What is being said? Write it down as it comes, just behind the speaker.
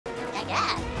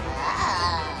Yeah.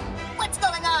 What's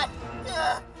going on?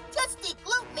 Just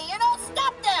de-gloop me and I'll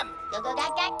stop them. Go, go,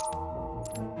 gag, gag.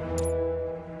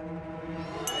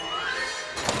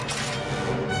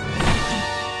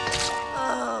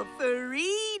 Oh,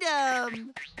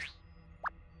 freedom!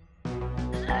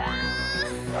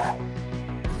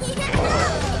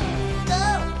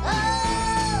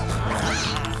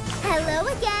 Hello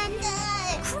again.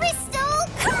 Crystal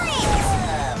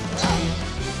current!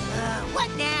 What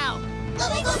now?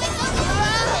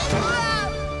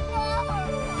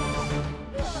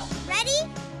 Ready?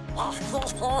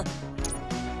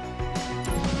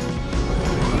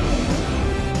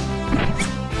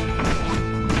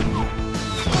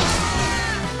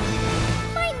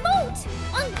 My moat!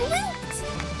 On Gloop!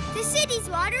 The city's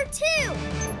water too!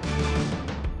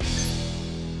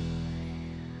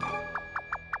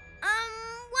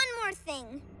 One more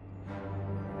thing.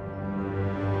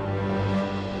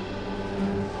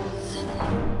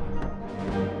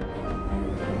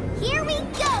 Here we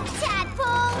go,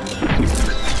 Tadpole!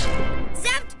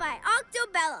 Zapped by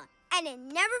Octobella, and it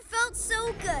never felt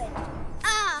so good.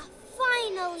 Ah,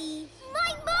 finally!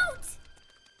 My moat!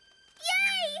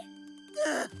 Yay!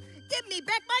 Give me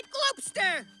back my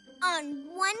Gloopster! On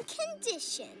one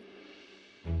condition.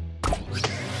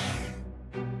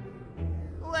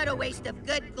 What a waste of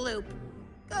good Gloop.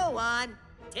 Go on,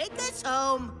 take us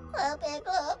home.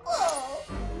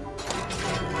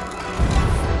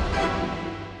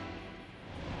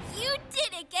 You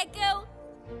did it, Gekko!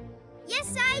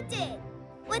 Yes, I did.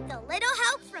 With a little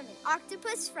help from an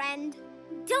octopus friend.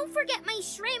 Don't forget my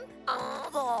shrimp.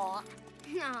 Aw,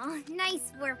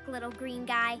 nice work, little green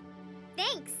guy.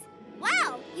 Thanks.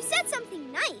 Wow, you said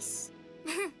something nice.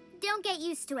 Don't get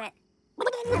used to it.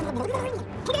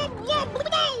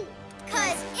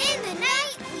 'Cause in the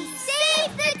night, we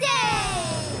save the day!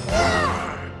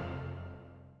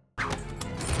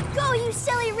 Go, you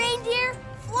silly reindeer!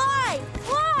 Fly,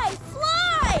 fly,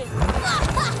 fly!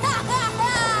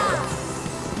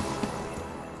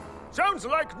 Sounds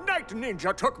like Night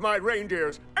Ninja took my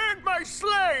reindeers and my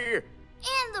sleigh!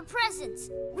 And the presents.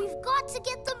 We've got to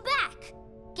get them back.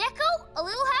 Gekko, a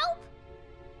little help?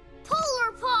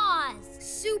 Polar paws!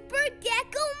 Super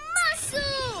Gekko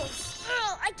muscles!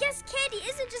 Oh, I guess candy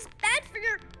isn't just bad for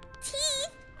your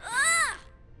teeth. Ah!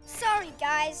 Sorry,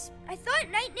 guys. I thought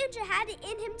Night Ninja had it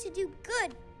in him to do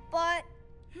good, but...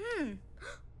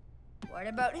 What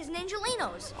about his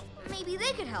Ninjalinos? Maybe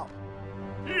they could help.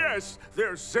 Yes,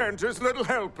 they're Santa's little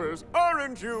helpers,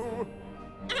 aren't you?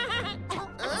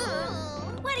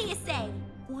 What do you say?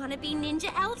 Want to be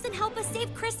ninja elves and help us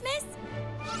save Christmas?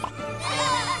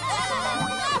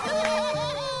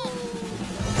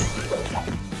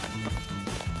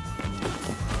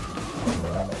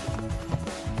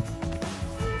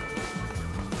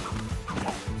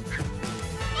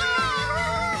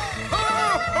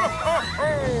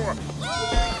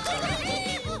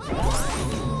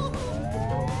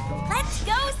 Let's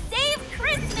go save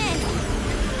Christmas!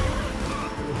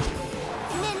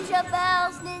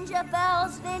 Ninja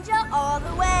bells, ninja all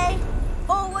the way.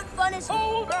 Oh, what fun is...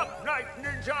 Hold up, Night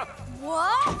Ninja!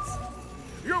 What?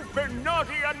 You've been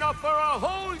naughty enough for a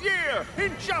whole year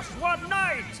in just one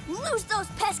night! Lose those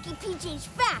pesky PJs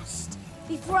fast,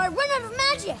 before I run out of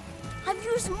magic. I've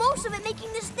used most of it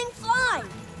making this thing fly.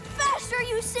 Faster,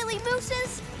 you silly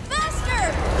mooses!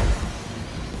 Faster!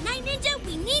 Night Ninja,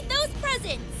 we need those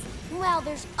presents! Well,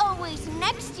 there's always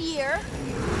next year.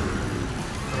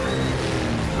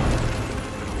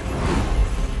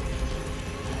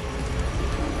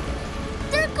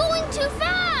 They're going too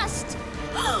fast!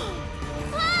 Ah!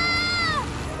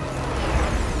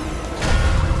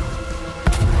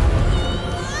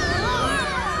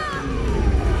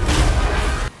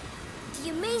 The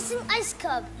amazing ice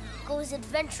cub goes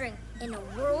adventuring in a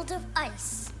world of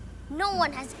ice. No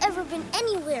one has ever been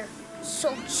anywhere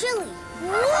so chilly.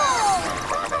 Whoa!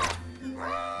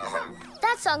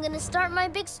 That's how I'm gonna start my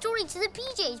big story to the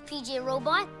PJs, PJ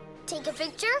Robot. Take a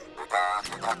picture.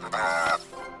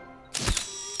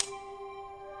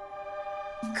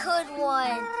 Good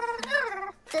one.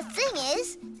 The thing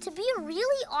is, to be a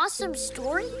really awesome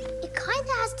story, it kind of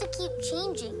has to keep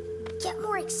changing, get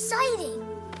more exciting.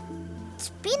 It's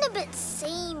been a bit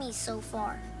samey so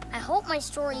far. I hope my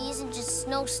story isn't just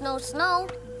snow, snow, snow.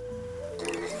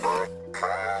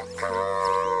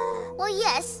 Well,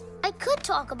 yes, I could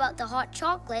talk about the hot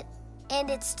chocolate and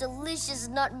its delicious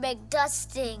nutmeg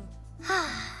dusting.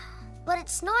 But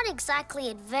it's not exactly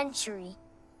adventure-y.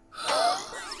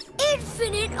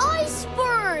 Infinite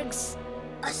icebergs!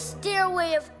 A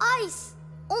stairway of ice.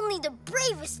 Only the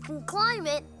bravest can climb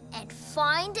it and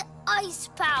find ice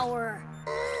power.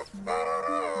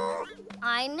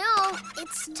 I know,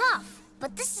 it's tough,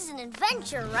 but this is an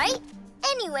adventure, right?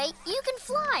 Anyway, you can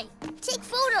fly. Take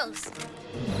photos.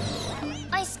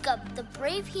 Ice Cub, the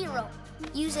brave hero,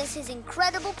 uses his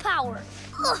incredible power.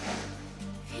 Ugh.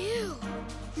 Phew.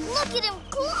 Look at him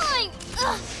climb!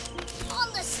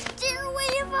 On the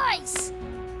stairway of ice.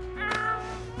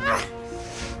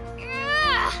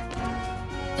 Yeah!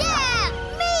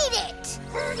 Made it!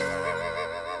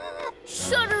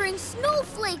 Shuddering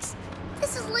snowflakes!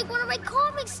 This is like one of my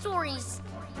comic stories.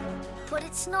 But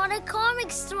it's not a comic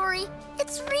story.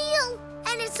 It's real,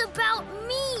 and it's about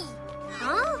me.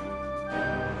 Huh?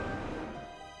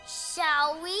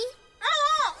 Shall we?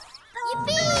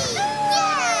 Yippee!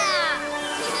 Yeah!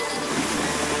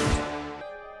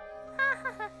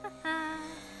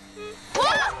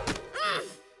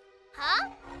 Huh?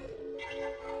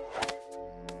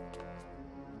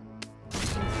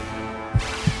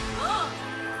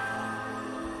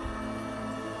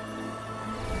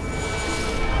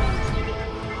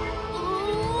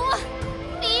 Ooh,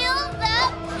 feel the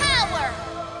power!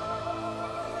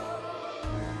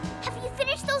 Have you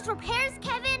finished those repairs,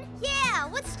 Kevin? Yeah,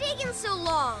 what's taking so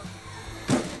long?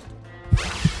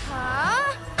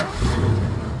 Huh?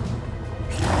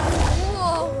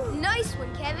 Whoa, nice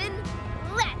one, Kevin.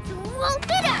 Let's whoop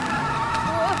it up!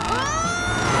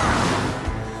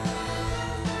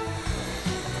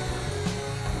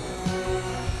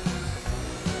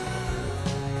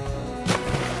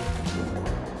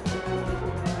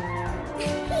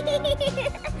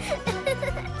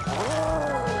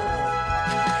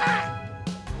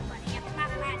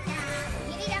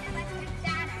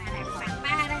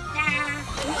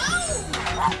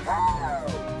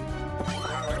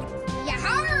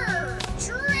 Yahar!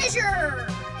 Treasure!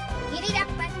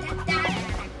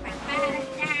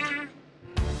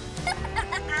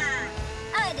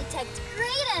 I detect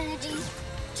great energy.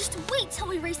 Just wait till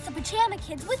we race the Pajama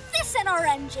Kids with this in our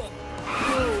engine.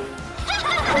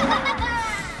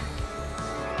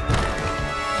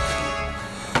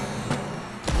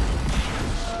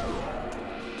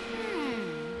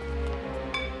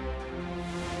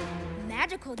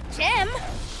 Magical gem?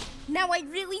 Now I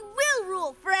really will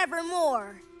rule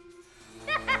forevermore.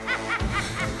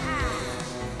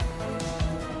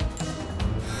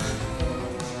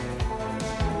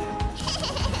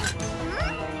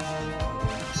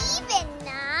 Even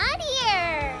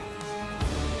naughtier!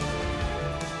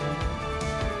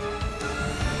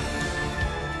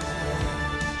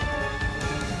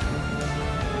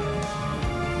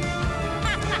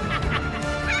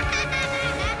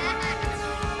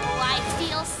 Oh, I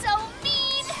feel so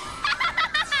mean!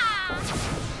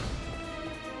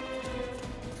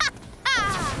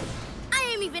 I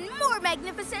am even more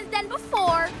magnificent than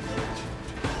before.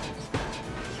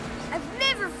 I've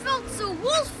never felt so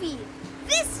wolfy.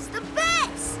 This is the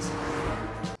best.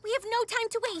 We have no time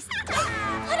to waste.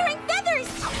 Fluttering feathers!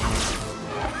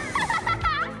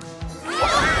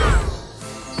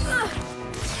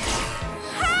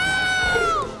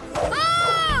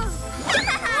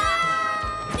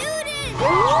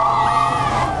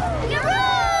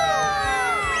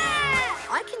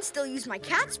 I can still use my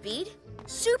cat speed.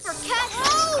 Super cat.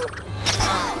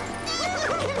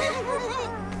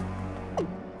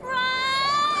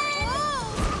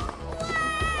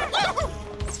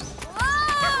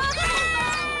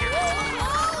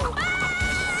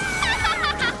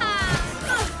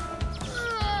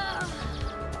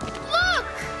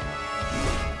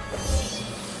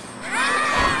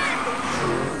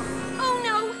 Oh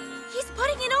no! He's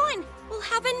putting it on! We'll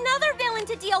have another villain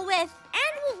to deal with!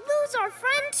 And we'll lose our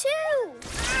friend, too!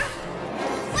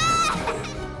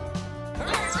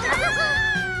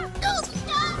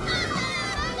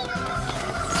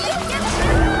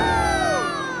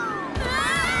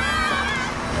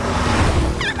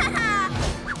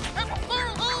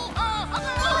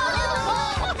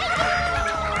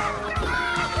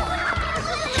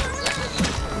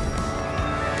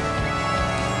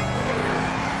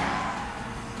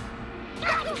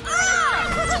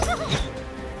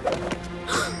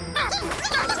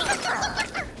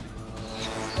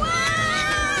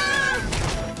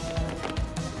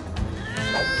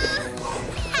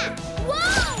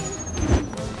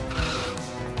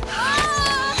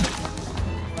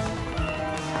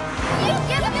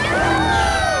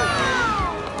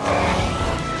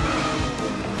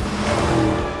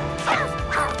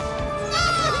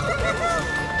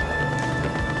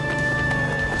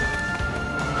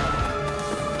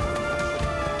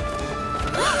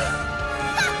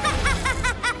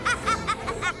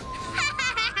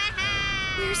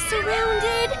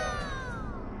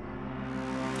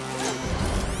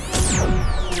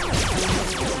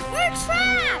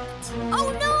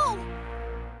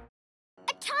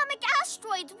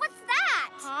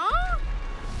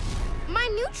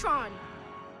 Neutron!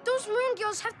 Those moon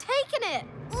girls have taken it!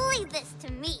 Leave this to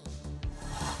me.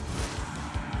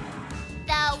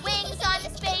 The wings on the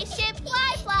spaceship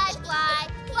fly, fly, fly.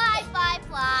 Fly, fly,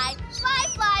 fly. Fly,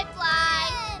 fly,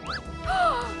 fly.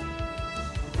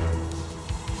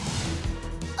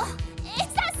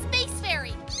 It's that space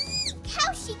fairy.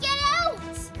 How'd she get out?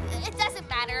 It doesn't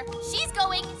matter. She's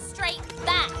going straight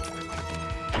back.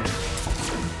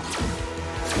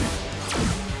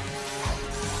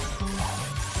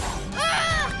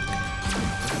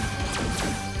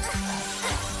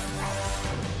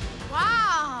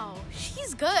 Wow,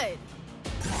 she's good.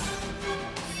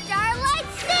 Starlight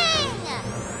sing!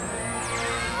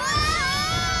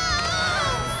 Whoa!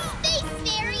 Space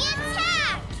fairy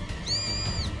attack!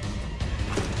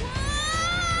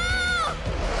 Whoa!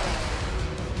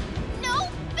 No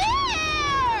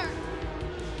fair!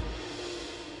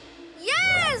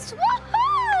 Yes!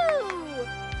 Woohoo!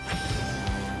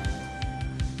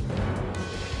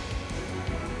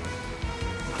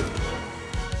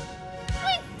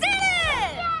 We did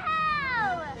it!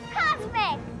 Wow!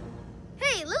 Cosmic!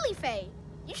 Hey, Lilyfae,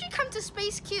 you should come to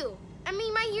Space Q and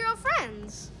meet my hero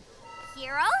friends.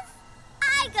 Heroes?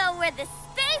 I go where the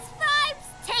space vibes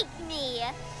take me.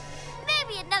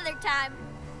 Maybe another time.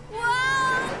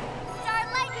 Whoa!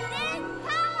 Starlight sing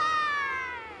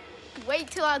power! Wait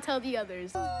till I tell the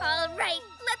others. All right,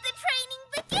 let the training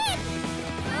begin.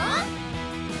 Huh?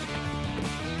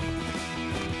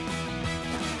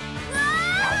 Whoa!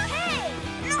 Hey!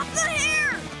 Not the hair!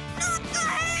 Not the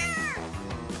hair!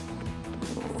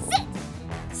 Sit!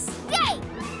 Stay!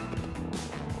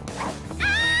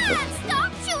 Ah!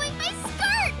 Stop chewing my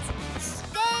skirt!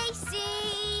 Stacy!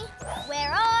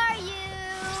 Where are you?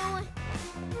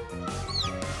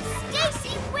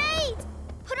 Stacy, wait!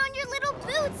 Put on your little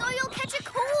boots or you'll catch a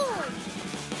cold.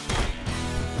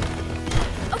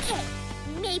 Okay,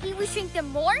 maybe we shrink them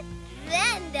more?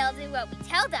 Then they'll do what we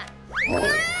tell them.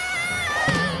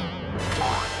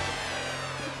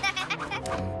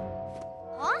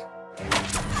 Huh?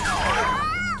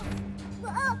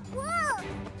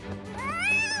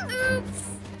 Oops!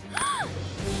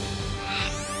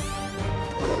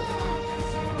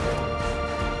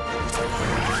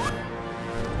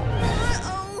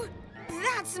 Uh-oh,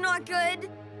 that's not good.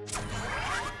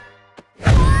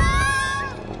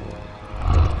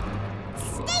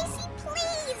 Stacy,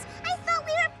 please! I thought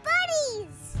we were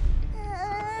buddies!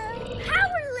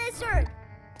 Power Lizard!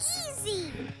 Easy!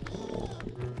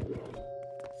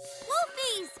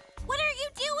 Wolfies! What are you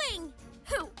doing?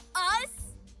 Who, us?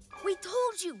 We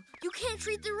told you, you can't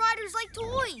treat the riders like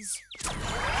toys.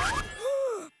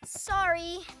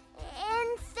 Sorry.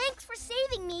 And thanks for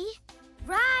saving me.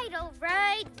 Right, all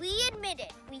right. We admit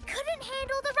it. We couldn't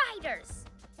handle the riders.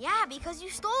 Yeah, because you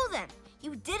stole them.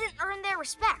 You didn't earn their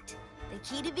respect. The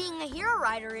key to being a hero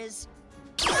rider is...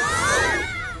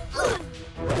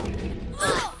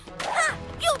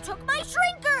 You took my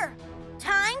shrinker!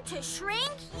 Time to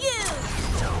shrink you!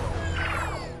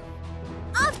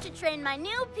 Off to train my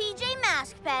new PJ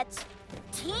Mask pets.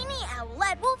 Teeny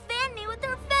Owlette will fan me with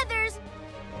her feathers.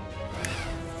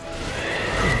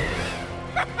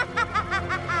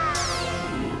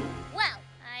 Well,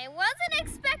 I wasn't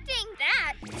expecting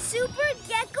that. Super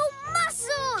Gekko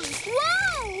muscles!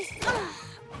 Whoa!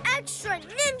 Extra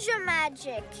ninja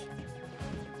magic.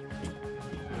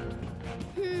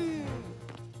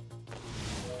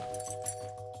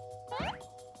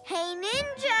 Hey,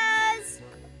 ninjas!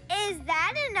 Is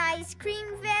that an ice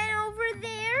cream van over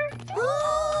there?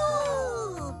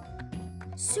 Ooh!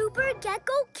 Super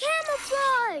Gekko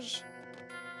camouflage!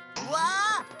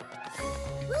 What?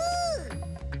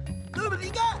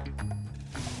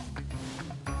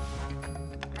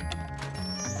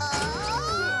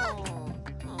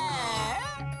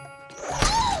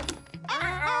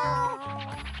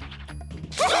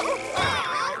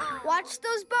 Watch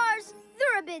those bars.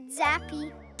 They're a bit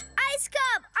zappy. Ice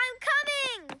Cub, I'm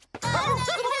coming!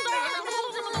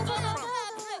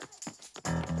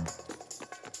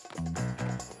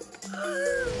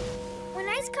 When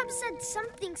Ice Cub said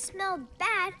something smelled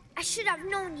bad, I should have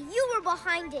known you were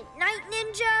behind it, Night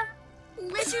Ninja.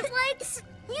 Lizard legs,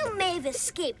 you may have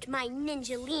escaped my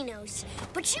ninjalinos,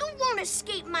 but you won't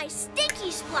escape my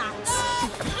stinky splats.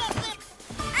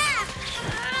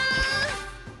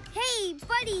 Hey,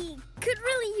 buddy, could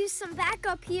really use some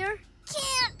backup here.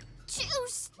 Can't. Too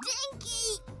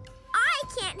stinky. I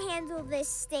can't handle this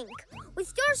stink.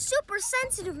 With your super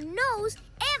sensitive nose,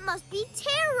 it must be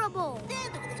terrible.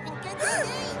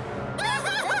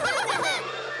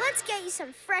 Let's get you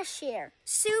some fresh air.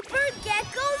 Super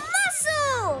Gekko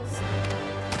muscles!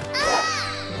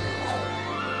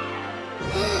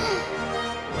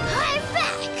 I'm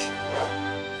back!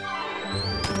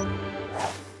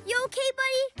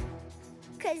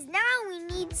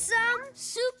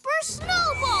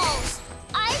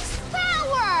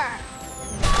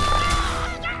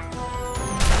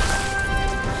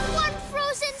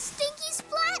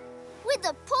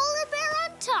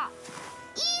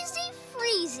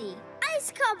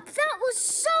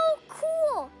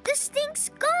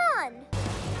 fun.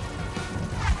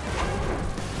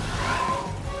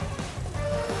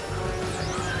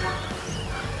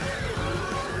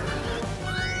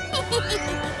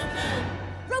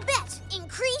 Robette,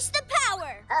 increase the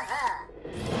power.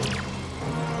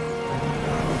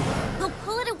 We'll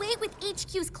pull it away with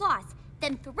HQ's claws,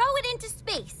 then throw it into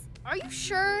space. Are you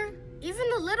sure? Even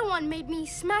the little one made me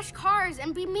smash cars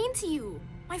and be mean to you.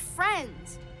 My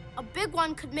friends. A big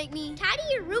one could make me tidy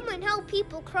your room and help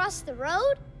people cross the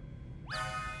road?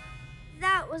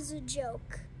 That was a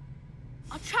joke.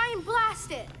 I'll try and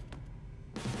blast it.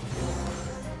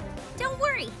 Don't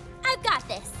worry, I've got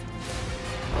this.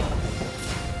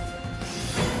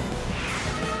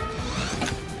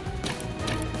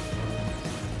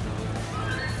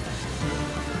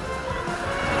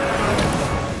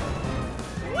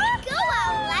 Go,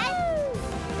 Owlette!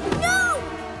 No!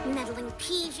 Meddling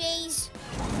PJs.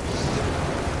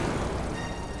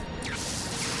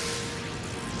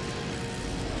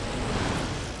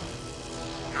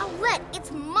 Owlette,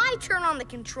 it's my turn on the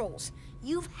controls.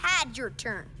 You've had your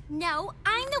turn. No,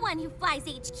 I'm the one who flies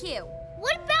HQ.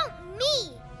 What about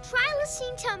me? Try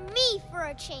listening to me for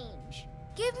a change.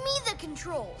 Give me the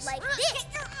controls. Like this.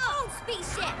 Get your own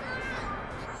spaceship.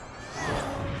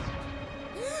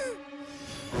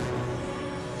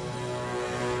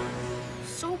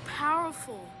 so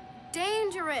powerful,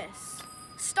 dangerous.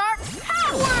 Start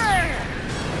power!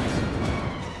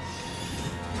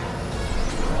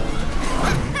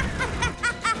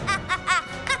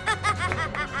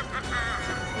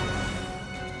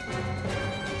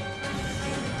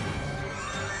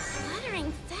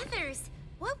 Fluttering feathers.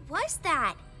 What was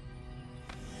that?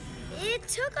 It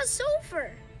took us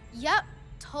over. Yep,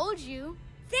 told you.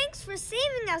 Thanks for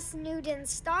saving us, Newton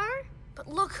Star. But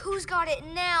look who's got it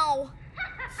now.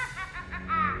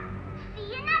 See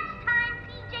you next time,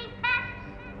 PJ Pests.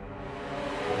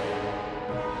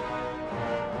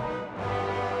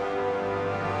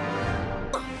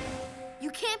 You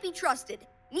can't be trusted.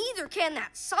 Neither can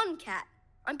that sun cat.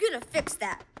 I'm gonna fix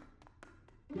that.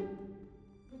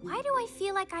 Why do I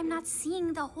feel like I'm not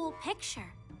seeing the whole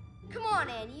picture? Come on,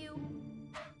 Ann, you.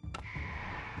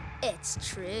 It's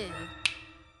true.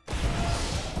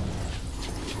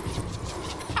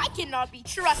 I cannot be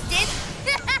trusted.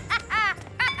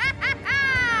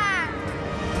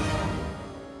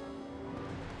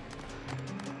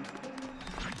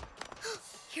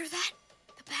 Hear that?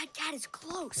 The bad cat is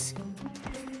close.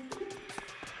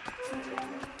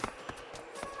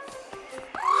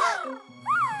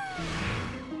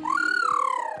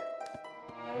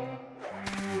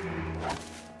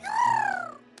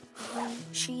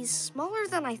 She's smaller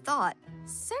than I thought,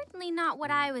 Certainly not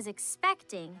what I was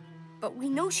expecting. but we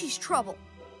know she's trouble.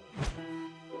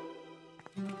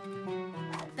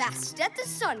 Bastet the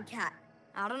Sun Cat.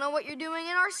 I don't know what you're doing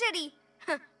in our city,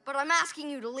 but I'm asking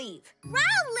you to leave.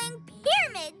 Growling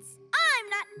pyramids! I'm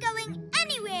not going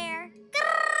anywhere.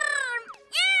 Grrr!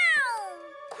 Meow!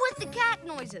 Quit the cat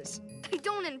noises. They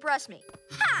don't impress me.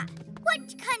 Ha! What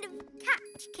kind of cat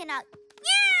cannot?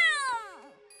 Meow!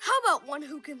 How about one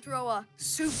who can throw a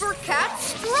super cat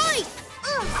strike?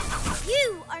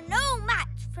 You are no match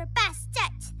for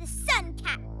Bastet, the Sun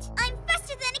Cat. I'm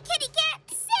faster than a kitty cat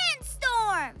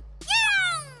sandstorm.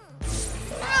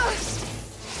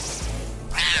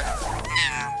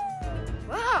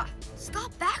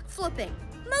 Stop backflipping.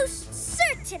 Most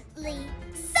certainly.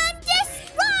 Sun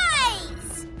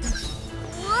Rise!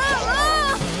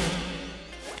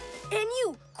 And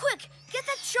you, quick, get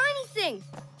that shiny thing.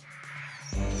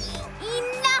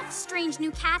 Enough, strange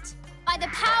new cat. By the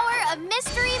power of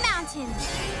Mystery Mountain.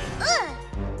 Ugh!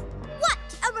 What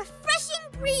a refreshing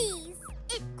breeze!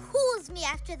 It cools me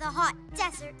after the hot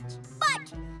desert. But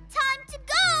time to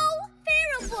go!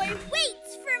 Pharaoh Boy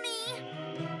waits for me.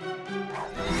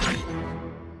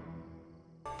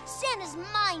 Santa's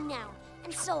mine now,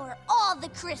 and so are all the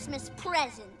Christmas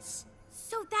presents.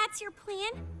 So that's your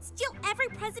plan? Steal every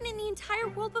present in the entire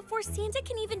world before Santa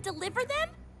can even deliver them?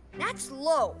 That's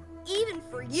low, even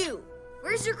for you.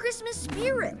 Where's your Christmas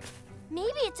spirit?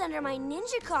 Maybe it's under my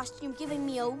ninja costume giving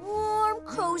me a warm,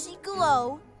 cozy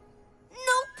glow.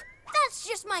 Nope, that's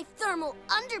just my thermal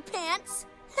underpants.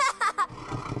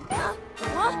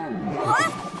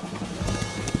 What?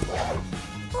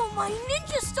 Oh, my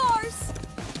ninja stars!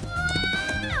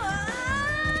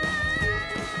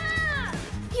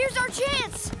 Here's our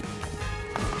chance.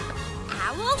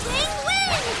 Owl wing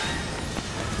wing!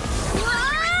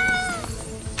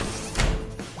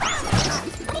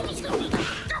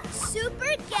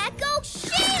 Super Gekko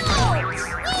shield!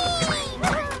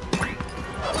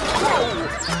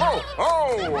 Ho, ho,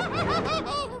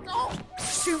 ho!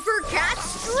 Super cat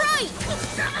strike!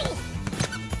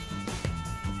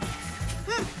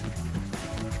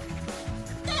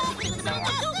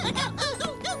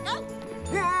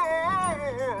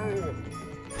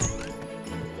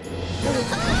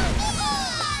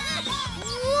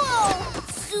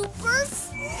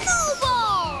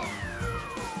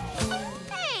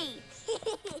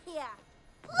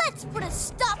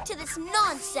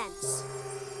 sense.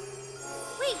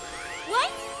 Wait,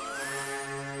 what?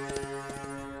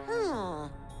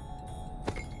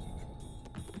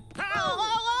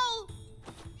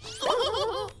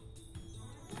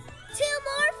 Two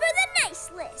more for the nice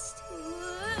list.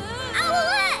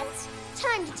 Owlette!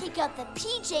 Time to take out the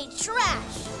PJ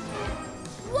trash.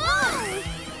 Whoa!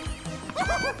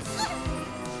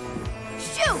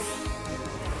 Shoot!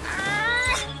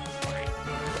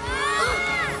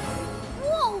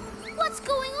 Whoa, what's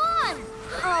going on?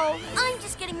 Oh, I'm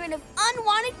just getting rid of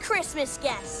unwanted Christmas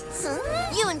guests.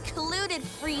 Huh? You included,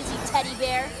 Freezy Teddy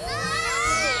Bear.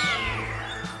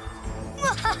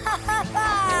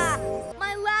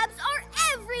 My labs are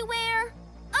everywhere.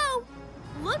 Oh,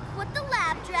 look what the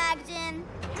lab dragged in.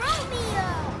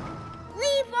 Romeo!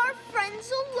 Leave our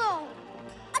friends alone.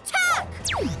 Attack!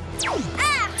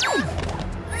 Ah!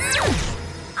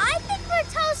 I think we're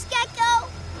toast, Gekko.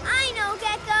 I know,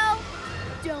 Gekko.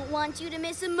 Don't want you to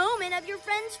miss a moment of your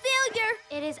friend's failure.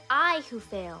 It is I who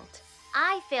failed.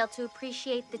 I failed to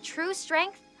appreciate the true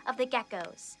strength of the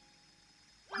geckos.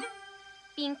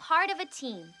 Being part of a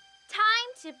team.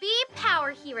 Time to be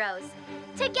power heroes.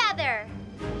 Together.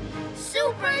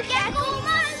 Super Gekko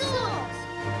muscles!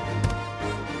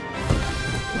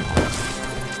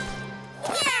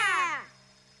 Yeah!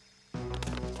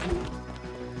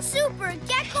 Super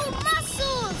Gekko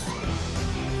muscles!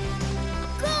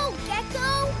 Go,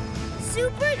 Gekko!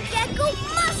 Super Gekko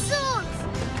muscles!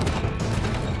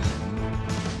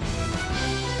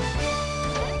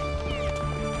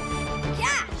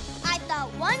 Yeah, I thought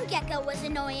one Gekko was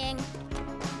annoying.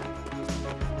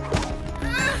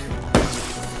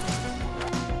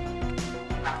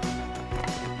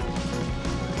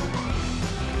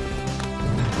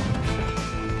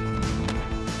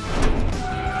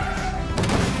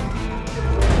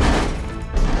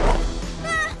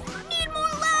 Need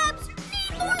more labs!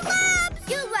 Need more labs!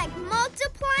 You like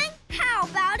multiplying? How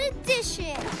about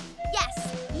addition? Yes,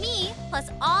 me plus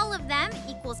all of them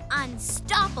equals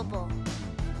unstoppable.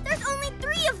 There's only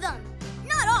 3 of them.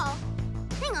 Not all.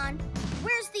 Hang on.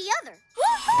 Where's the other?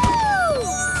 Woohoo!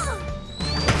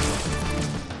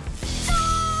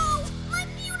 No! My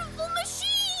beautiful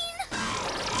machine!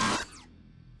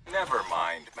 Never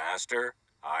mind, Master.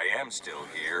 I am still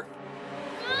here.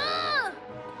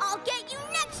 I'll get you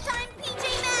next time, PJ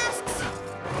Masks!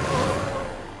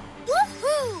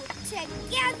 Woohoo!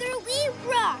 Together we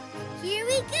rock. Here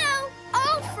we go.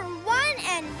 All for one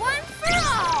and one for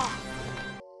all.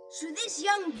 So this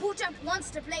young boot-up wants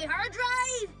to play hard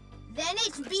drive? Then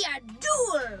it's be a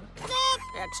duel.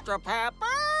 Extra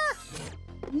pepper?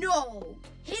 No.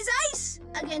 His ice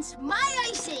against my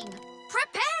icing.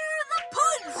 Prepare the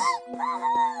puds!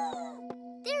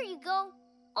 There you go,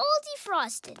 all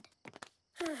defrosted.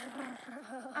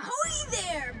 Ahoy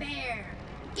there, Bear.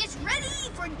 Get ready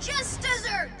for just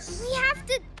desserts. We have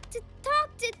to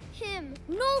talk to him.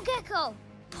 No, Gekko.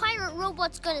 Pirate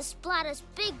Robot's gonna splat us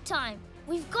big time.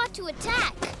 We've got to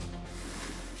attack.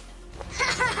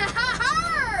 Ha!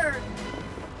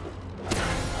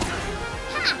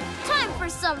 Time for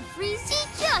some Freezy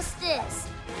justice.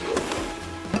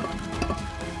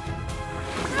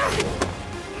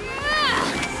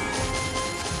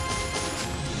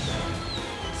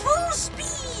 Full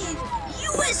speed!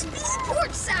 USB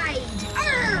port side!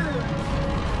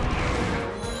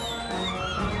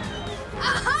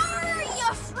 Aha!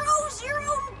 You froze your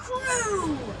own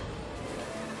crew!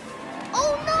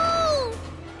 Oh no!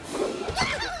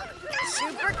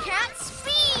 Super Cat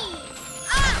speed!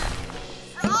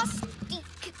 Frosty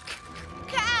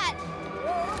Cat!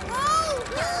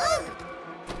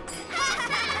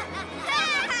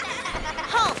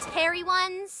 Halt, hairy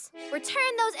ones.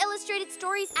 Return those illustrated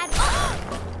stories at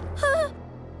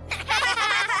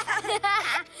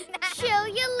Show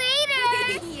you later!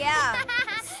 Yeah.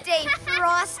 Stay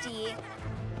frosty.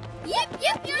 Yip,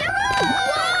 yip, yip!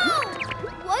 Whoa!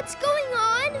 What's going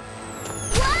on?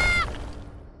 Wah!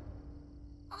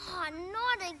 Oh,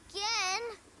 not again.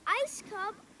 Ice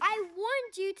Cub, I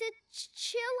warned you to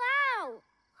chill out.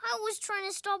 I was trying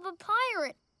to stop a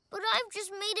pirate, but I've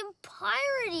just made him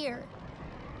piratier.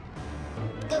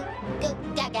 Go,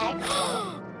 gag.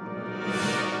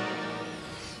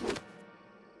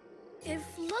 If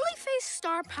Lily-Face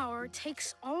star power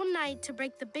takes all night to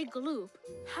break the big Gloop,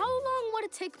 how long would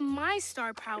it take my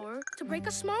star power to break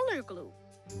a smaller Gloop?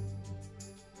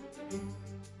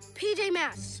 PJ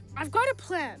Masks, I've got a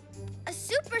plan. A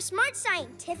super smart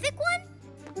scientific one?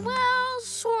 Well,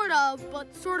 sort of,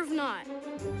 but sort of not.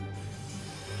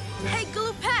 Hey,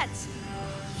 Gloopettes,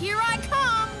 here I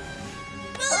come!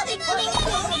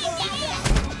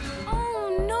 Oh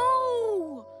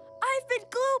no! I've been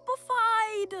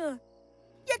gloopified!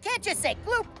 sake,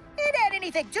 Gloop, it add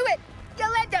anything to it.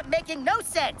 You'll end up making no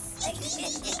sense.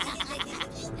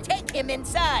 Take him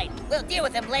inside. We'll deal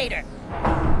with him later.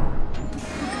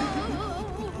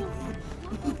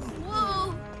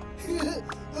 Whoa.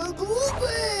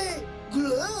 Gloopy!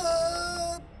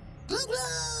 Gloop! Gloop,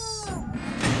 gloop!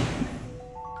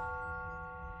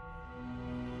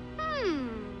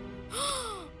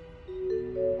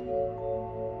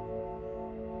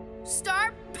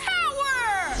 Star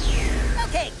power!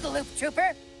 Okay, Gloop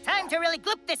Trooper. Time to really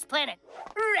gloop this planet.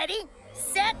 Ready,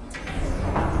 set...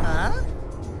 Huh?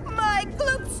 My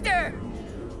Gloopster!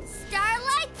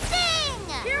 Starlight Sing!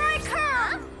 Here I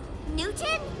come!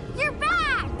 Newton, you're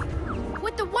back!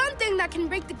 With the one thing that can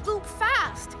break the Gloop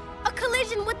fast. A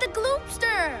collision with the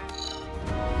Gloopster.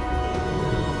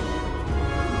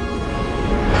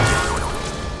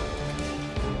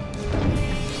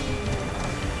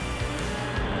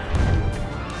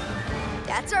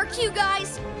 That's our cue,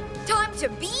 guys. Time to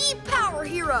be power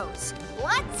heroes.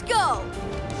 Let's go!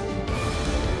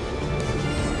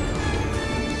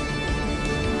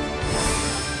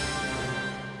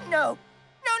 No.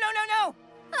 No.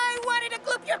 I wanted to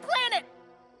gloop your planet.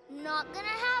 Not gonna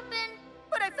happen.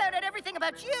 But I found out everything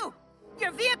about you.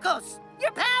 Your vehicles.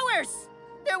 Your powers.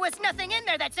 There was nothing in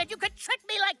there that said you could trick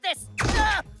me like this.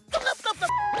 Gloop, gloop, gloop.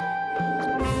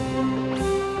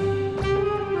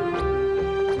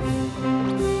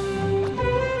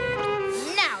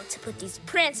 Now to put these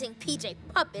prancing PJ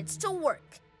puppets to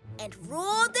work and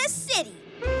rule the city.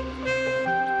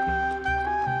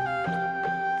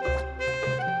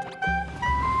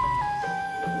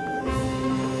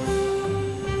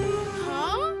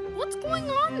 Huh? What's going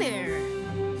on there?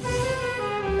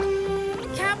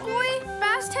 Catboy,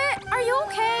 Fast Hit, are you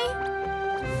okay?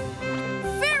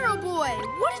 Pharaoh Boy,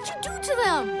 what did you do to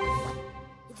them?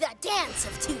 The Dance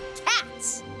of Two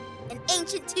Cats, an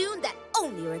ancient tune that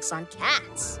only works on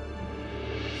cats.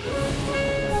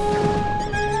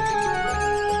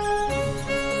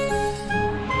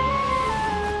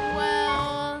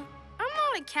 Well, I'm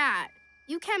not a cat.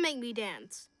 You can't make me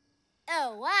dance.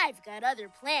 Oh, I've got other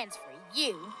plans for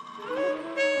you.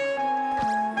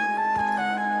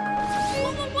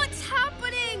 What's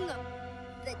happening?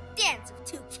 The Dance of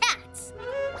Two Cats.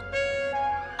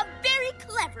 A very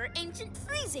clever ancient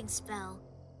freezing spell.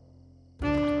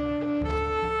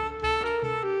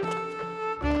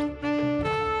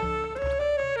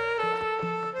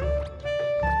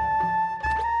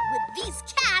 With these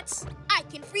cats, I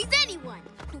can freeze anyone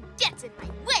who gets in my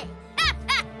way. Ha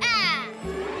ha ha!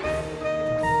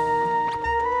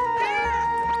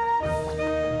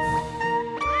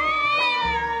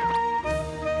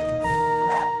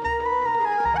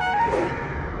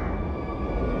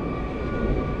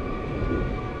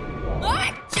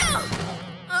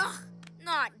 Ugh,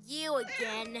 not you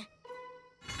again.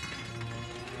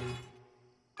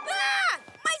 Ah!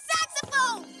 My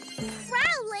saxophone!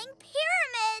 Prowling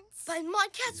pyramids! By my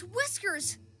cat's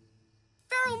whiskers!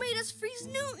 Pharaoh made us freeze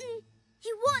Newton.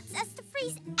 He wants us to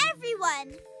freeze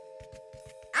everyone!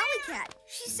 Alley Cat,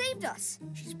 she saved us.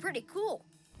 She's pretty cool.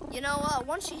 You know,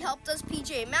 once she helped us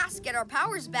PJ Masks get our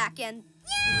powers back and...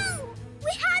 No!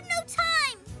 We have no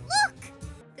time! Look!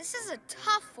 This is a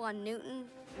tough one, Newton.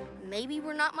 Maybe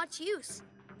we're not much use.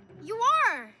 You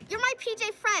are. You're my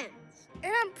PJ friends.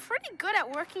 And I'm pretty good at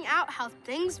working out how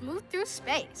things move through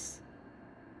space.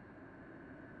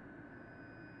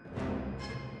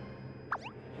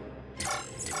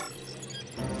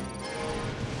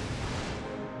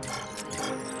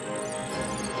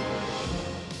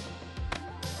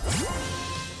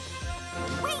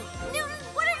 Wait, Newton,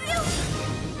 what are you?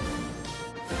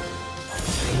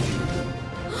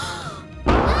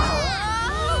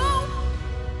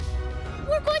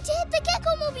 We're going to hit the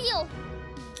Gekko-mobile!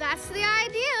 That's the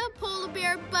idea, polar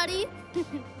bear buddy.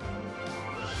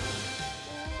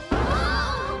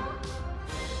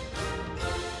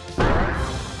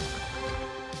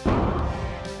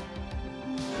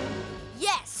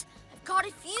 Yes, I've got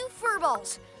a few fur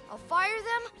balls. I'll fire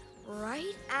them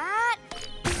right at...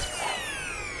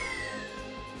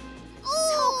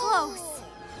 So close.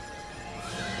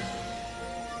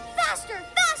 Faster,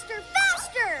 faster,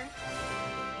 faster!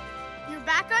 You're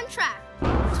back on track.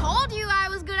 Told you I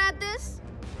was good at this.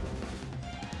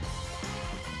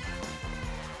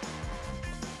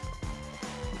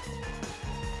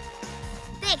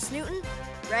 Thanks, Newton.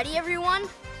 Ready, everyone?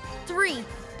 3,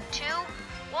 2,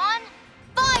 1,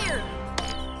 fire!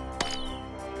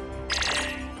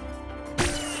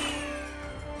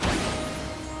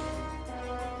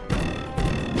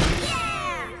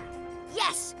 Yeah!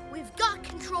 Yes, we've got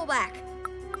control back.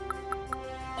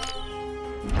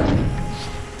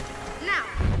 Now,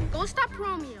 go stop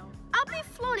Romeo. I'll be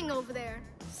floating over there,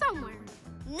 somewhere.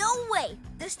 No way!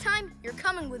 This time, you're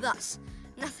coming with us.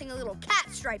 Nothing a little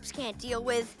cat stripes can't deal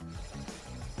with.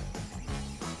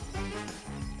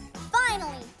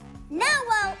 Finally! Now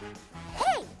I'll...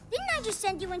 Hey, didn't I just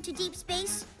send you into deep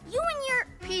space? You and your...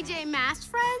 PJ Masks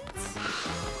friends?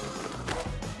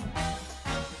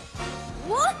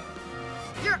 What?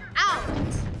 You're out!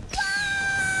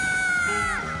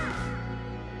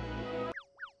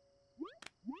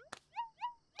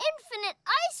 Infinite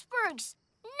icebergs!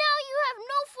 Now you have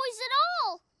no voice at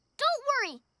all! Don't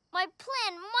worry, my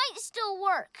plan might still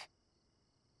work.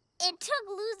 It took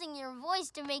losing your voice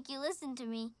to make you listen to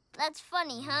me. That's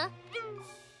funny, huh?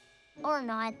 Or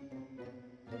not.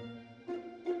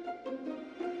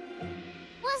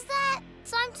 Was that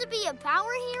time to be a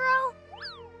power hero?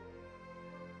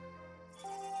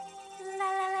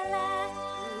 La la la la,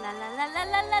 la la la la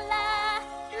la la la,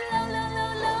 lo lo lo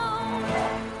lo.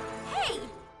 Hey,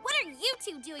 what are you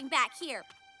two doing back here?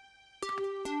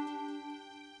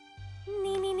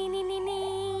 Nee nee nee nee nee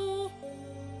nee.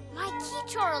 My key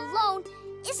jar alone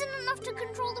isn't enough to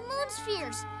control the moon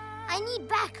spheres. I need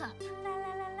backup. La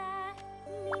la la la,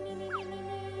 nee nee nee nee nee.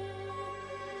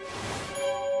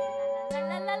 La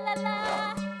la la la la,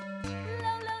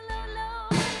 lo lo lo lo.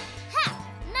 Ha!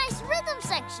 Nice rhythm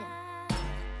section.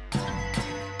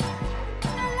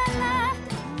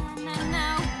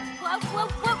 Whoa,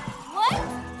 what?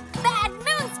 Bad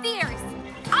moon spheres!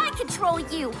 I control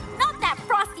you, not that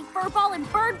frosty furball and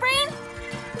bird brain!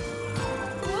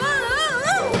 Woo!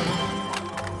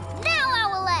 Now,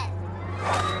 Owlette!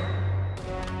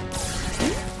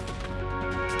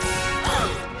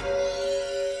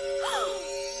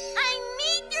 I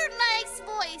need your nice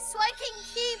voice so I can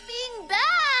keep being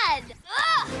bad!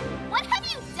 Ugh! What have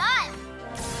you done?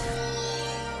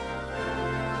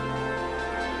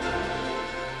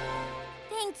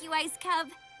 Thank you, Ice Cub.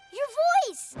 Your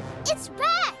voice! It's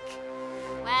back!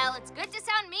 Well, it's good to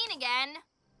sound mean again.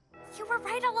 You were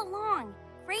right all along.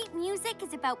 Great music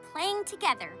is about playing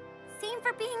together. Same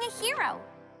for being a hero.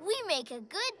 We make a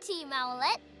good team,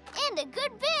 Owlette, and a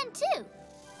good band, too.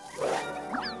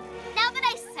 Now that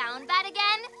I sound bad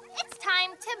again, it's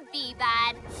time to be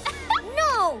bad.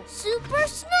 No! Super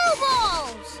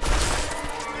snowballs!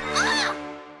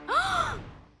 Ah!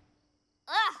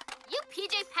 Ugh! You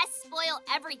PJ pests spoil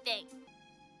everything.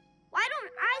 Why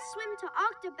don't I swim to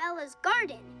Octobella's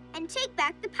garden and take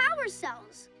back the power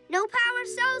cells? No power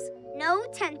cells, no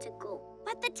tentacle.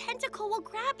 But the tentacle will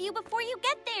grab you before you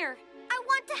get there. I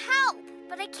want to help,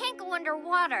 but I can't go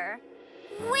underwater.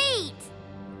 Wait!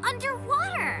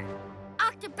 Underwater!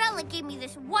 Octobella gave me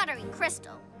this watery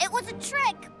crystal. It was a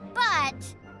trick,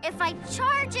 but if I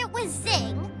charge it with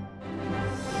Zing,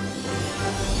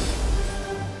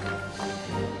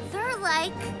 they're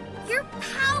like your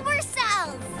power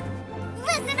cells.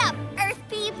 Listen up, Earth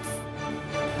peeps.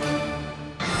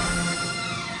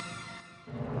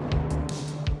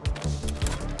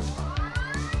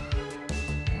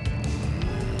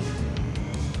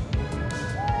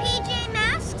 PJ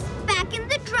Masks back in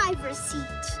the driver's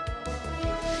seat.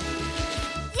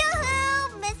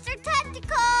 Yoo-hoo, Mr.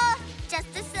 Tentacle! Just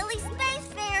a silly space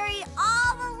fairy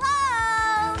all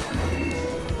alone.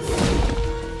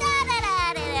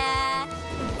 Da-da-da-da-da.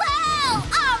 Whoa!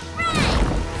 All right!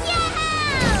 Yahoo!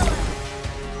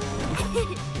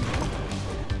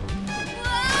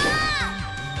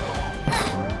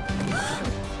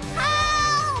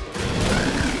 Help!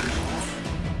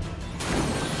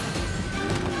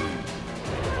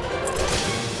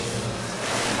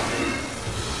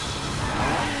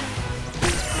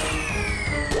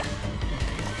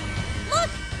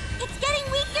 Look! It's getting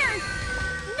weaker!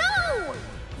 No!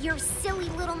 Your silly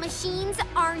little machines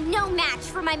are no match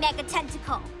for my Mega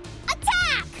Tentacle.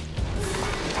 Attack!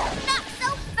 Not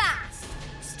so fast!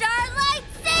 Starlight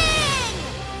Sing!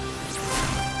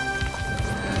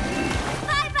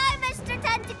 Bye-bye, Mr.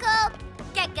 Tentacle!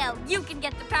 Gekko, you can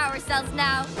get the power cells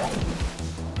now.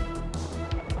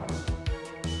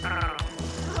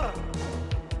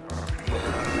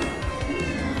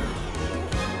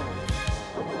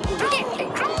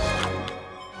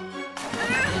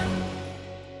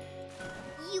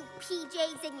 You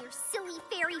PJs and your silly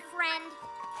fairy friend.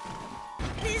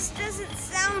 This doesn't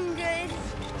sound good.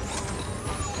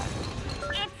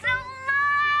 It's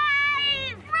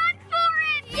alive! Run for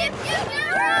it! Yip, yip,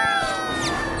 yip!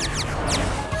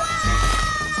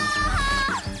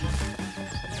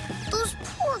 Those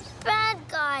poor bad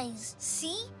guys.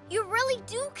 See? You really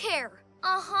do care.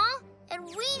 Uh-huh. And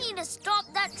we need to stop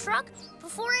that truck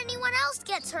before anyone else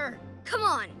gets hurt. Come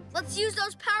on, let's use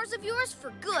those powers of yours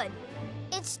for good.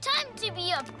 It's time to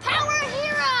be a power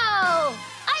hero!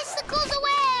 Icicles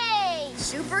away!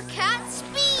 Super Cat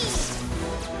Speed!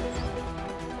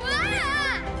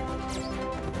 Ah!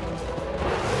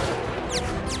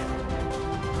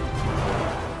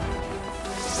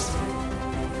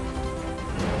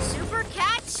 Super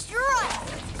Cat Strut!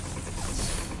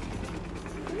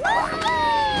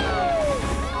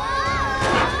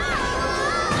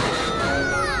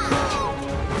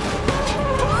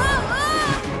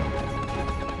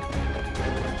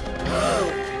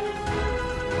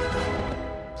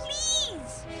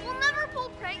 Please! We'll never pull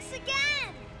pranks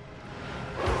again!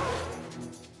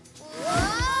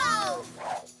 Whoa!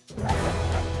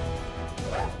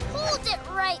 Hold it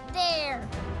right there!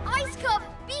 Ice Cub,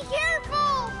 be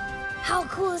careful! How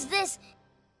cool is this?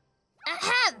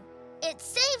 Ahem! It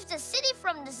saves the city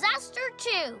from disaster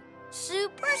too!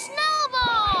 Super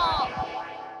Snowball!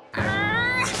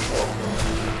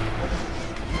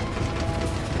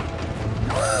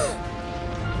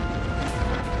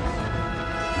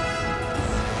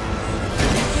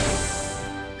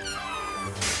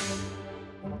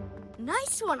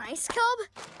 Nice one, Ice Cub.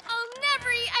 I'll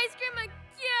never eat ice cream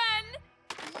again.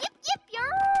 Yip, yip,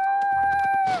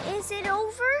 yip! Is it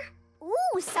over?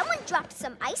 Ooh, someone dropped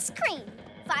some ice cream.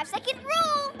 5-second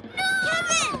rule! No!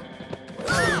 Kevin!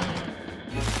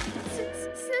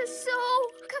 So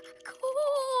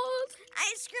cold.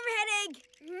 Ice cream headache.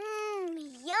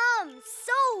 Yum!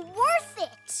 So worth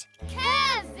it!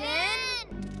 Kevin!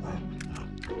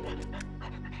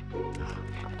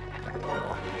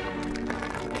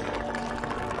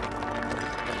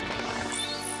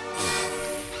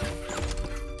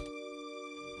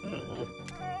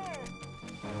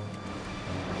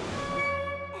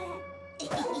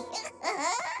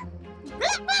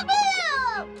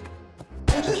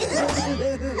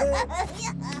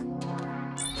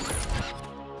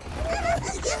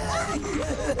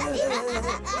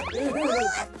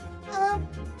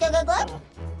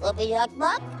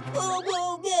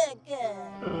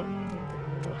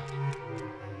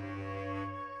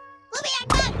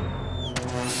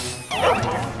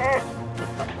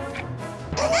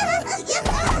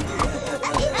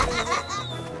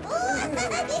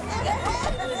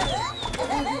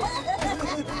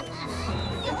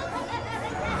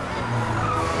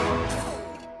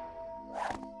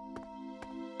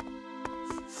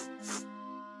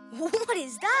 What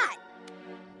is that?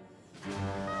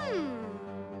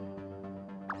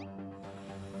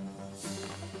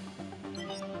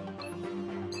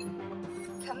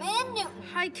 Come in, Newton.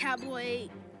 Hi, Catboy.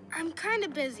 I'm kind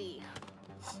of busy.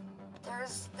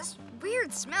 There's this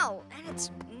weird smell, and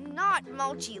it's not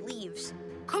mulchy leaves.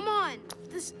 Come on.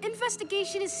 This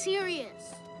investigation is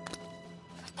serious.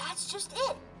 But that's just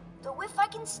it. The whiff I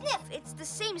can sniff, it's the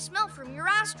same smell from your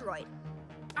asteroid.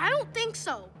 I don't think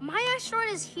so. My asteroid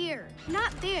is here,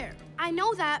 not there. I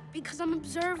know that because I'm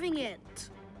observing it.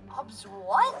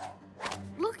 What?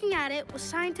 Looking at it with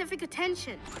scientific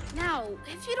attention. Now,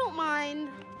 if you don't mind...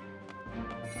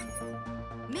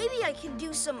 Maybe I can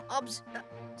do some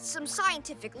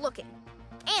scientific looking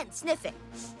and sniffing.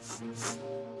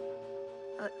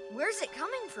 Where's it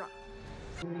coming from?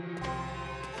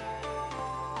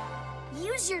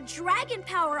 Use your dragon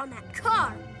power on that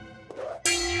car.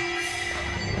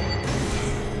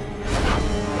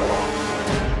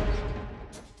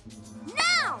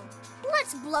 Now,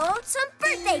 let's blow out some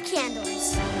birthday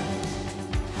candles.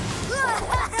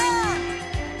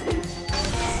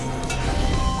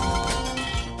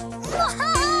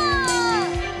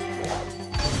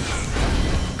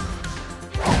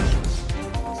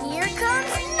 Here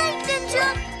comes Night Ninja.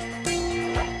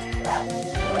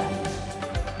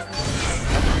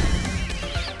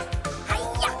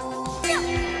 Hi-ya!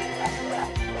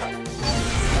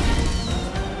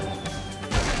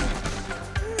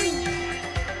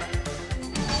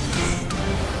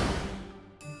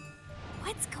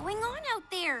 What's going on out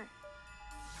there?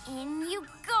 In you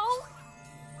go.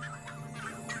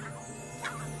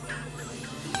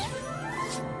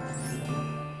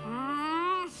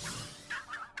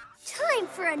 Time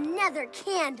for another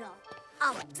candle.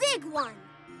 A big one.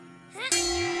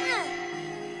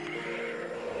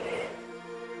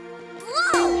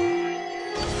 Blow!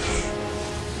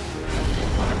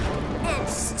 And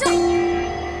stop!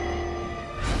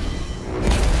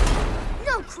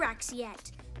 No cracks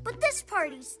yet, but this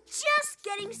party's just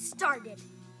getting started.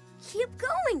 Keep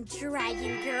going,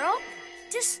 Dragon Girl.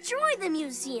 Destroy the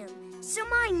museum so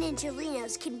my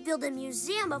Ninjalinos can build a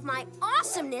museum of my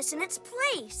awesomeness in its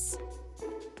place.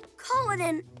 Call it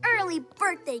an early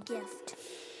birthday gift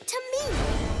to me.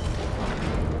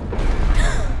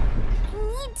 I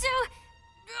need to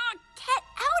get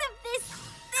out of this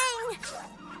thing.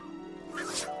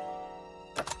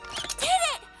 Did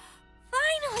it!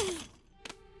 Finally!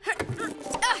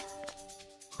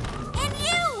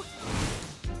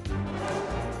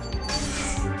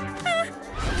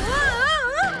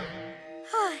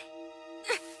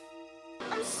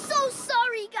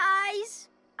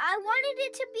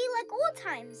 it to be like old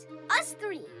times. Us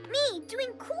three, me, doing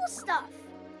cool stuff.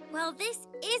 Well, this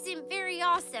isn't very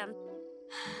awesome.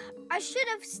 I should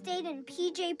have stayed in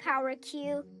PJ Power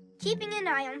Q, keeping an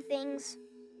eye on things.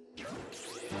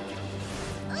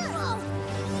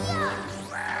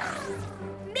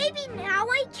 Maybe now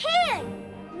I can!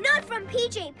 Not from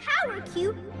PJ Power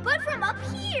Q, but from up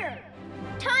here.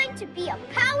 Time to be a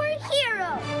power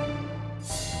hero!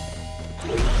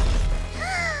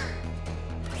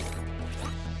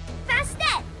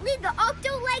 Fastette, lead the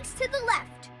octo legs to the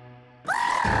left.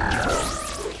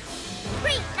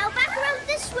 Great, now back around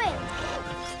this way.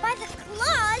 By the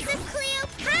claws of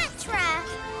Cleopatra.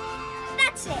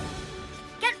 That's it.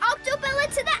 Get Octobella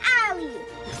to the alley.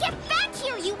 Get back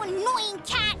here, you annoying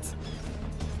cat!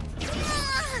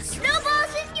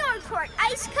 Snowballs in your court,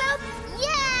 Ice Cub.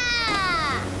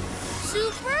 Yeah!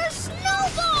 Super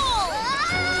Snowball!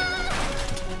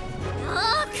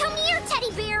 Oh, come here,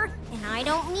 teddy bear. And I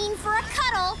don't mean for a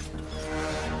cuddle.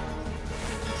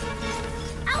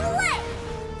 Owlette!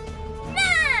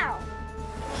 Now!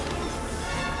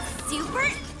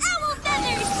 Super owl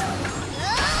feathers!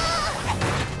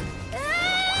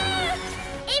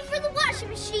 Aim for the washing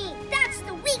machine. That's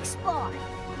the weak spot.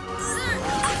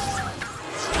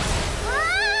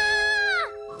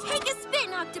 Take a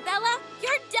spin, Octobella.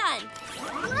 You're done.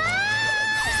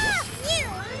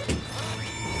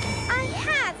 I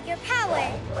have your power.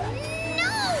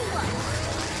 No!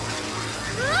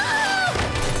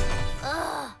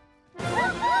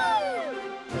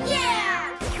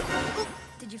 Yeah!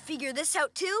 Did you figure this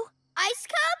out too? Ice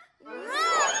Cub?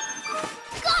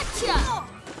 Gotcha!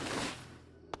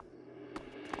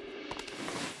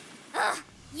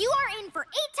 You are in for 8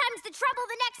 times the trouble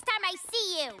the next time I see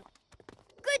you.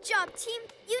 Good job, team.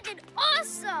 You did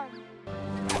awesome.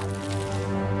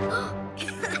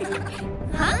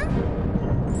 Huh?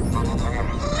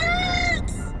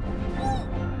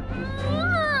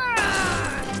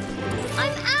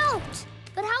 I'm out!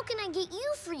 But how can I get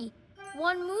you free?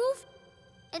 One move,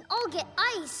 and I'll get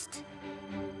iced.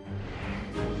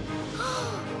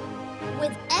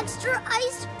 With extra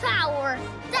ice power,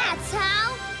 that's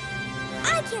how!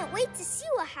 I can't wait to see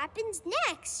what happens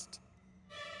next.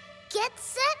 Get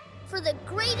set for the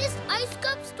greatest Ice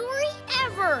Cup story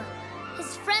ever!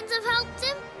 His friends have helped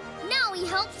him, now he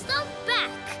helps them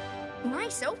back.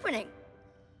 Nice opening.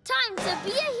 Time to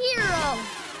be a hero!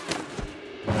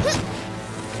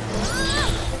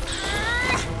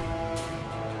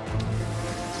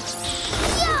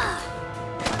 Yeah!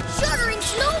 Shuddering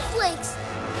snowflakes!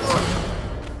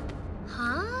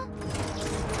 Huh?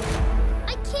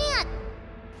 I can't!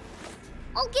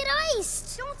 I'll get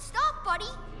iced! Don't stop,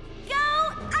 buddy.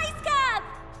 Go, Ice Cub!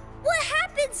 What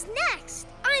happens next?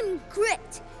 I'm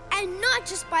gripped, and not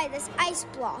just by this ice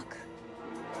block.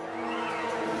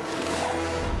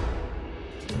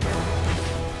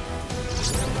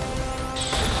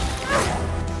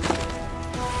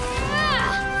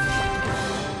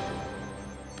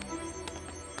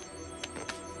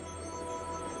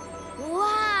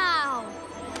 Wow!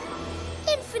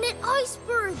 Infinite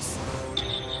icebergs!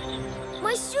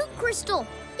 My suit crystal!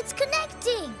 It's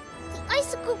connecting! The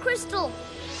icicle crystal!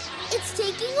 It's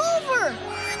taking over!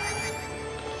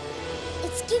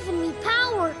 It's giving me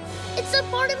power! It's a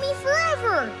part of me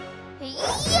forever!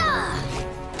 Yeah!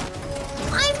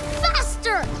 I'm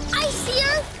faster!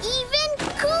 Icier! Even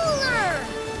cooler!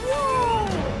 Whoa!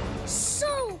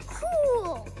 So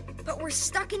cool! But we're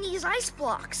stuck in these ice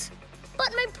blocks.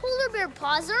 But my polar bear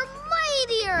paws are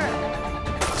mightier!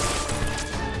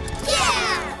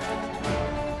 Yeah!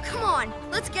 Come on,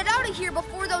 let's get out of here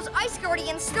before those ice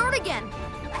guardians start again.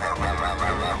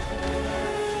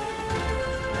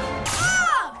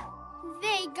 Ah!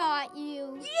 They got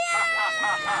you.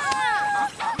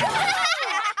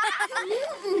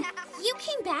 You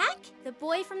came back? The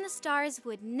boy from the stars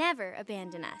would never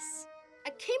abandon us. I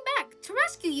came back to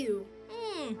rescue you.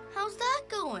 How's that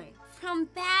going? From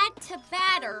bad to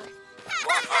badder.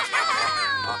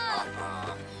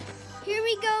 Here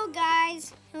we go,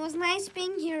 guys. It was nice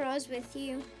being heroes with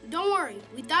you. Don't worry,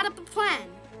 we thought up a plan.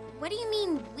 What do you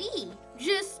mean, we?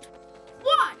 Just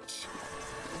watch.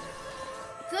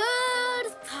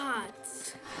 Good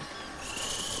thoughts.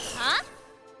 Huh?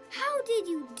 How did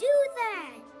you do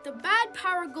that? The bad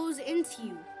power goes into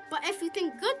you. But if you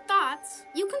think good thoughts,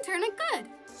 you can turn it good.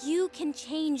 You can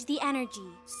change the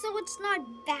energy. So it's not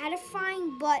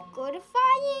badifying, but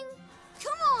goodifying?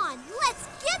 Come on, let's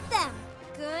get them!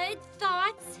 Good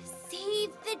thoughts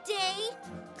save the day.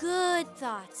 Good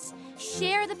thoughts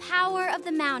share the power of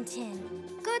the mountain.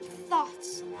 Good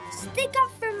thoughts. Stick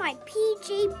up for my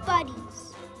PJ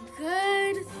buddies.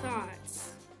 Good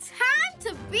thoughts. Time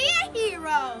to be a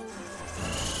hero.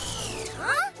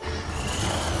 Huh?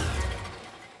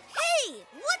 Hey,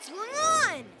 what's going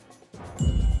on?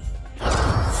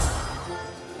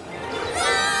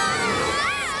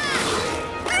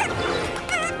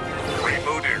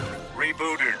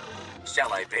 Rebooted.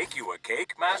 Shall I bake you a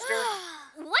cake, Master?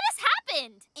 What has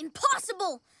happened?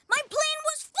 Impossible! My plan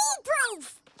was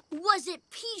foolproof! Was it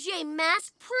PJ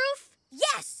Masks proof?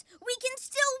 Yes, we can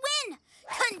still win!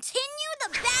 Continue the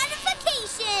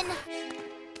badification!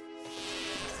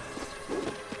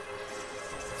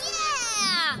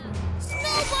 Yeah!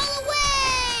 Snowball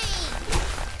away!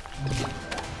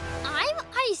 I'm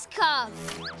Ice Cub.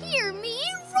 Hear me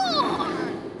roar!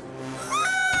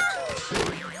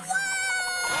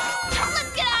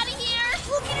 Let's get out of here!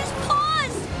 Look at his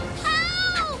paws!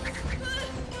 Help!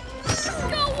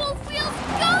 Go, Wolfwheels,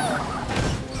 go!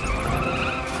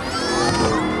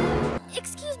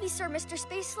 Excuse me, sir, Mr.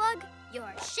 Space Slug.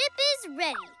 Your ship is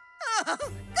ready. Oh,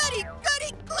 goody,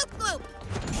 gloop, gloop.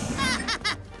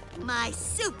 My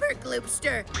super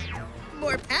gloopster.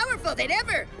 More powerful than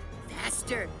ever.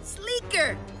 Faster,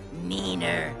 sleeker,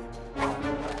 meaner.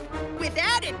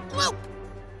 Without it, gloop.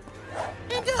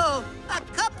 And oh, a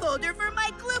cup holder for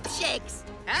my gloop shakes.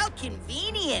 How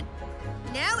convenient.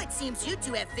 Now it seems you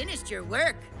two have finished your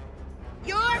work.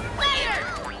 You're fired!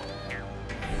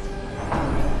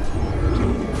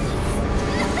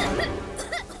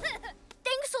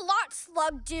 Thanks a lot,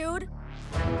 Slug Dude.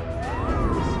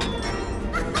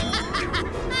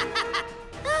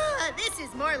 This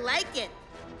is more like it.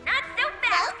 Not so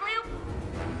fast, Gloop.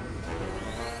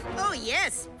 Oh,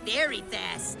 yes, very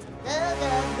fast.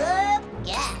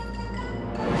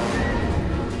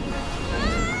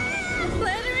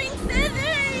 Fluttering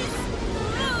feathers!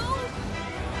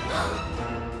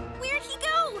 Where'd he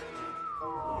go?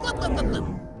 Gloop, gloop, gloop, gloop.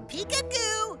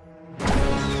 Peek-a-goo.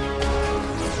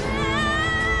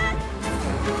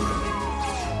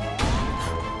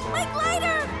 My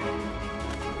glider!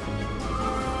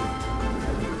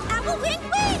 Owl wing!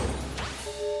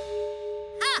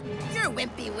 Ha! Your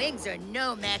wimpy wings are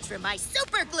no match for my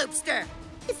super gloopster.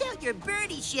 Without your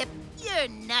birdie ship, you're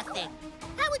nothing.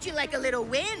 How would you like a little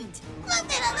wind?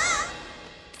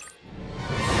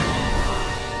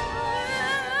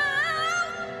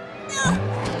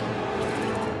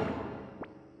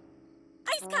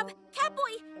 Ice Cub,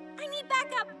 Catboy, I need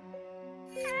backup.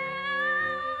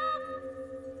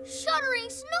 Shuddering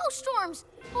snowstorms.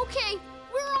 Okay,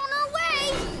 we're on our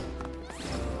way.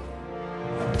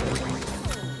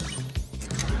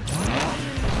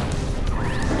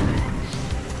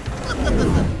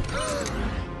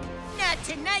 Not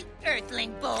tonight,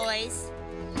 Earthling boys.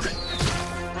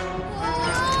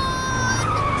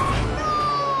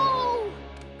 No!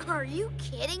 Are you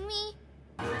kidding me?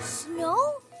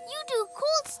 Snow? You do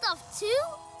cold stuff too?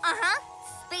 Uh-huh.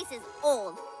 Space is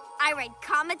old. I ride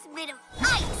comets made of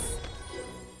ice.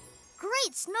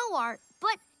 Great snow art,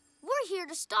 but we're here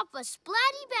to stop a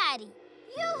splatty baddie.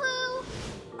 Yoo-hoo!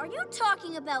 Are you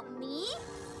talking about me?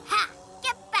 Ha!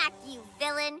 Get back, you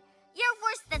villain! You're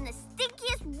worse than the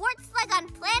stinkiest wart slug on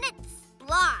planet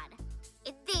Splod.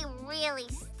 If they really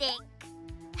stink.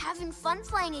 Having fun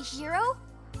playing a hero?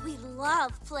 We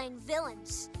love playing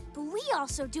villains, but we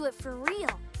also do it for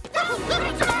real.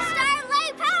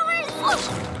 Starlight powers!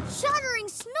 Shuddering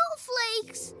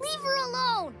snowflakes! Leave her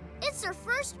alone. It's her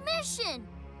first mission.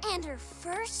 And her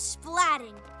first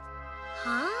splatting.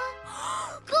 Huh?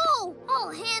 Go!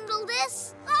 I'll handle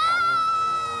this.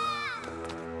 Haha!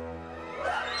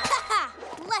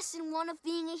 Lesson 1 of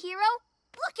being a hero?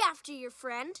 Look after your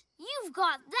friend. You've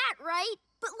got that right.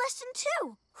 But lesson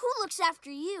 2, who looks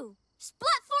after you?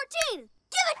 Splat 14!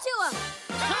 Give it to him!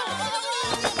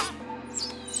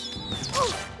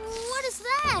 Oh, what is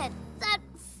that? That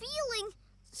feeling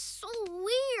so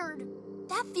weird.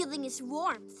 That feeling is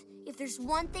warmth. If there's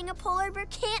one thing a polar bear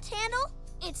can't handle,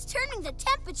 it's turning the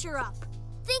temperature up.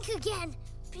 Think again,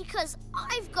 because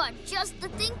I've got just the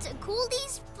thing to cool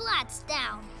these flats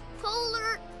down.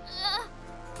 Polar,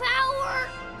 power.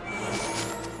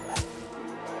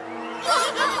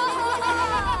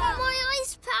 My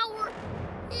ice power,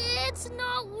 it's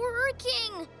not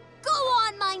working. Go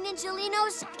on, my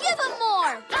Ninjalinos, give him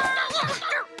more.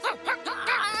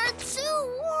 Too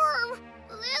warm.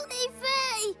 Lily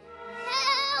Faye,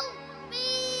 help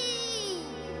me.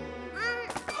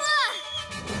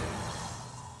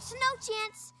 Snow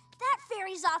Chance, that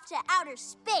ferry's off to outer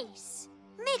space.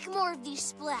 Make more of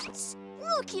these splats.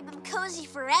 We'll keep him cozy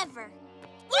forever.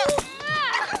 Oh,